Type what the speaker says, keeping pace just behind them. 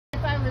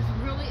if I was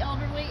really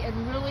elderly and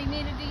really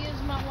needed to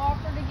use my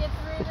walker to get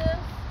through this?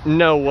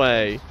 No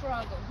way.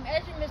 Struggle.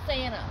 Imagine Miss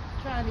Anna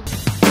trying to get.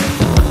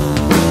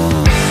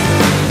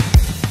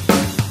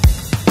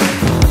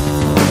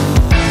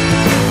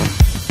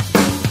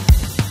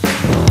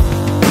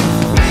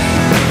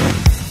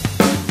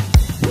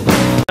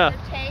 The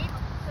tape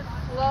to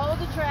slow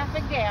the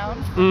traffic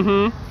down.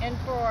 Mm-hmm. And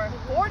for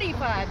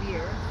 45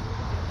 years,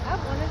 I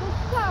wanted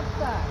a stop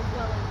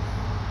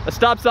sign. A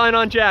stop sign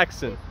on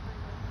Jackson.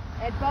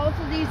 At both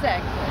of these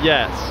exits.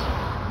 Yes.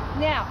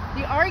 Now,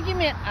 the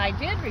argument I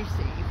did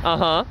receive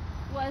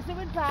was it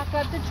would back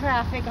up the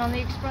traffic on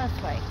the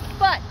expressway.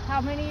 But how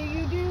many of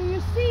you do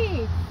you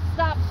see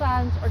stop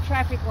signs or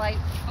traffic lights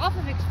off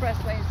of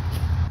expressways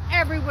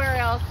everywhere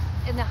else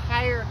in the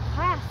higher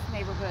class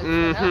neighborhoods?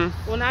 You know?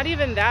 Well, not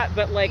even that,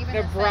 but like Even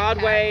the the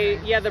Broadway,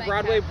 St. yeah, the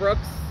Broadway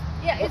Brooks.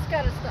 Yeah, it's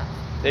got to stop.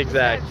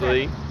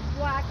 Exactly.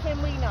 Why can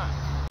we not?